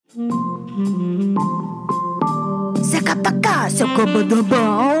Welcome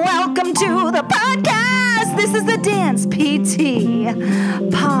to the podcast. This is the Dance PT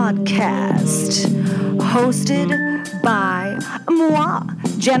podcast, hosted by moi,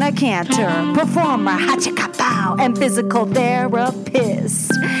 Jenna Cantor, performer, hachikapow, and physical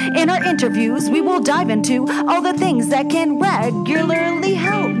therapist. In our interviews, we will dive into all the things that can regularly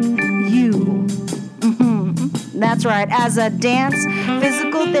help you. That's right, as a dance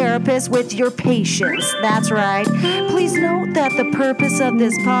physical therapist with your patients. That's right. Please note that the purpose of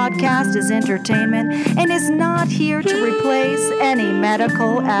this podcast is entertainment and is not here to replace any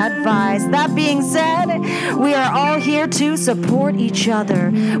medical advice. That being said, we are all here to support each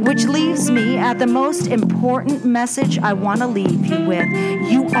other, which leaves me at the most important message I want to leave you with.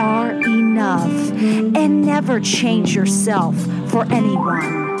 You are enough, and never change yourself for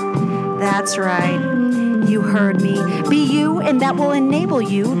anyone. That's right. You heard me. Be you, and that will enable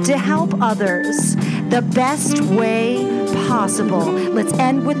you to help others the best way possible. Let's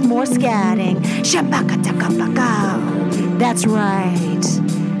end with more scatting. That's right.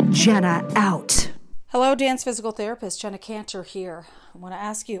 Jenna out. Hello, dance physical therapist Jenna Cantor here. I want to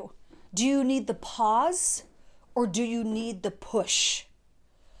ask you, do you need the pause or do you need the push?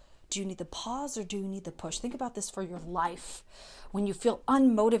 Do you need the pause or do you need the push? Think about this for your life. When you feel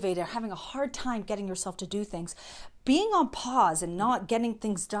unmotivated, having a hard time getting yourself to do things, being on pause and not getting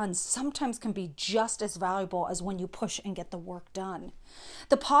things done sometimes can be just as valuable as when you push and get the work done.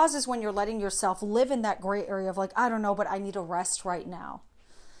 The pause is when you're letting yourself live in that gray area of like, I don't know, but I need a rest right now.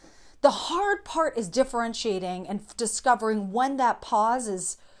 The hard part is differentiating and discovering when that pause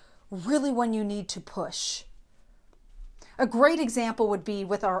is really when you need to push. A great example would be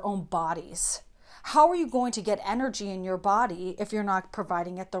with our own bodies. How are you going to get energy in your body if you're not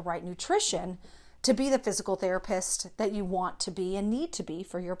providing it the right nutrition to be the physical therapist that you want to be and need to be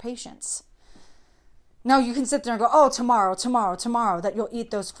for your patients? Now you can sit there and go, oh, tomorrow, that you'll eat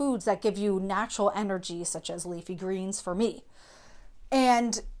those foods that give you natural energy, such as leafy greens for me.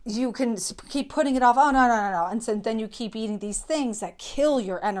 And you can keep putting it off. Oh, no. And so then you keep eating these things that kill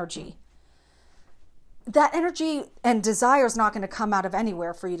your energy. That energy and desire is not going to come out of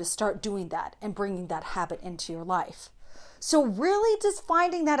anywhere for you to start doing that and bringing that habit into your life. So really just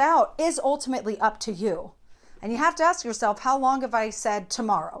finding that out is ultimately up to you. And you have to ask yourself, how long have I said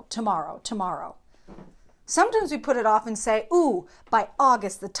tomorrow? Sometimes we put it off and say, ooh, by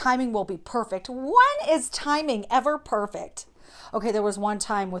August, the timing will be perfect. When is timing ever perfect? Okay, there was one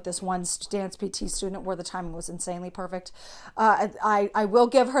time with this one dance PT student where the timing was insanely perfect. I will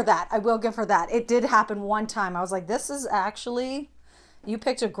give her that. It did happen one time. I was like, this is actually, you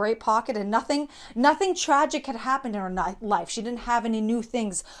picked a great pocket, and nothing tragic had happened in her life. She didn't have any new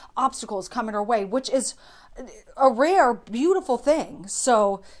things, obstacles coming her way, which is a rare, beautiful thing.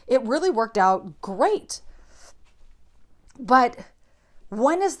 So it really worked out great. But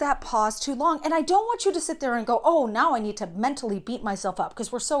when is that pause too long? And I don't want you to sit there and go, oh, now I need to mentally beat myself up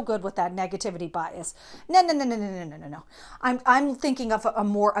because we're so good with that negativity bias. No. I'm thinking of a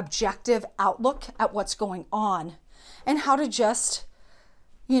more objective outlook at what's going on and how to just,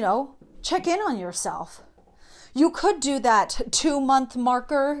 check in on yourself. You could do that 2-month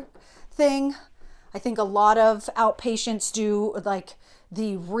marker thing. I think a lot of outpatients do like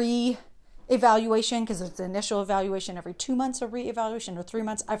the evaluation, because it's the initial evaluation every 2 months, a re-evaluation, or 3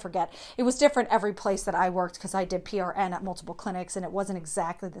 months, I forget. It was different every place that I worked because I did PRN at multiple clinics and it wasn't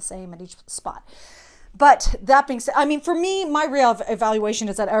exactly the same at each spot. But that being said, for me, my re-evaluation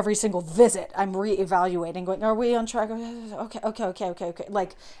is at every single visit. I'm re-evaluating, going, are we on track? Okay.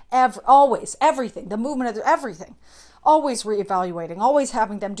 Like always, everything, the movement of everything. Always reevaluating, always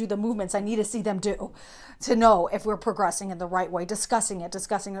having them do the movements I need to see them do to know if we're progressing in the right way, discussing it,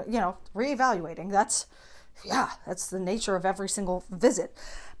 reevaluating. That's the nature of every single visit.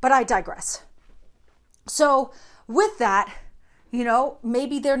 But I digress. So with that,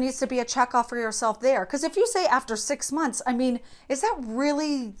 maybe there needs to be a checkoff for yourself there. Because if you say after 6 months, is that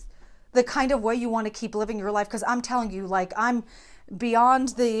really the kind of way you want to keep living your life? Because I'm telling you, I'm beyond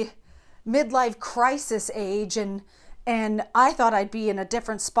the midlife crisis age and I thought I'd be in a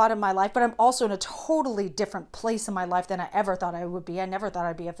different spot in my life, but I'm also in a totally different place in my life than I ever thought I would be. I never thought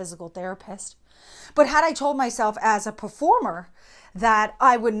I'd be a physical therapist. But had I told myself as a performer that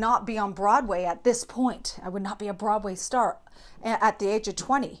I would not be on Broadway at this point, I would not be a Broadway star at the age of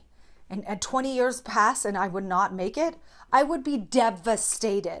 20, and 20 years pass and I would not make it, I would be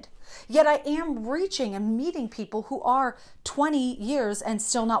devastated. Yet I am reaching and meeting people who are 20 years and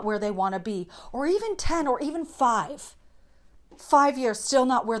still not where they want to be, or even 10 or even 5 years still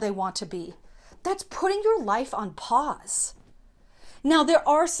not where they want to be. That's putting your life on pause. Now, there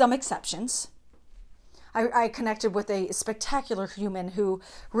are some exceptions. I connected with a spectacular human who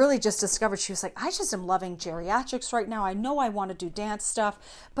really just discovered, she was like, I just am loving geriatrics right now. I know I want to do dance stuff,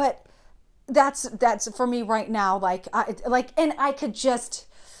 but that's for me right now. And I could just,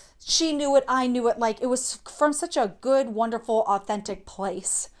 she knew it, I knew it. Like, it was from such a good, wonderful, authentic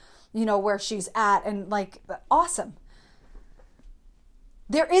place, where she's at, and like, awesome.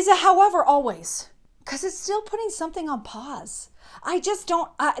 There is a however always, because it's still putting something on pause. I just don't,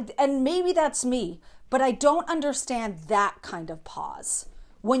 and maybe that's me, but I don't understand that kind of pause.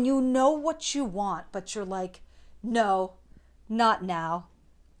 When you know what you want, but you're like, no, not now.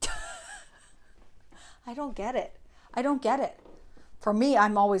 I don't get it. For me,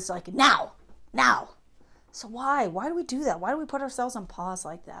 I'm always like, now. So why? Why do we do that? Why do we put ourselves on pause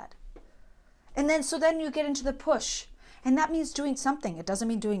like that? And then you get into the push. And that means doing something. It doesn't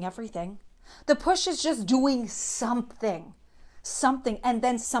mean doing everything. The push is just doing something, and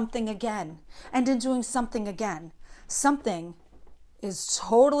then something again, and then doing something again. Something is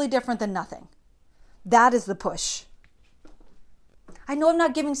totally different than nothing. That is the push. I know I'm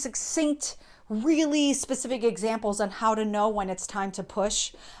not giving succinct, really specific examples on how to know when it's time to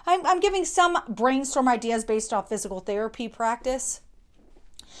push. I'm giving some brainstorm ideas based off physical therapy practice,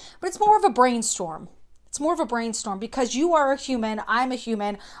 but it's more of a brainstorm. It's more of a brainstorm because you are a human. I'm a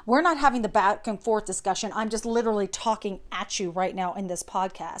human. We're not having the back and forth discussion. I'm just literally talking at you right now in this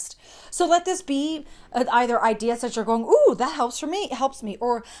podcast. So let this be either ideas that you're going, ooh, that helps me,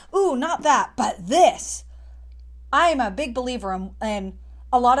 or ooh, not that, but this. I am a big believer in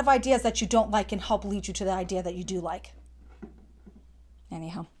a lot of ideas that you don't like can help lead you to the idea that you do like.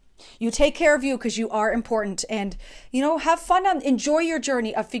 Anyhow. You take care of you because you are important, and, have fun and enjoy your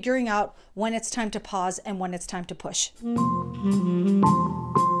journey of figuring out when it's time to pause and when it's time to push.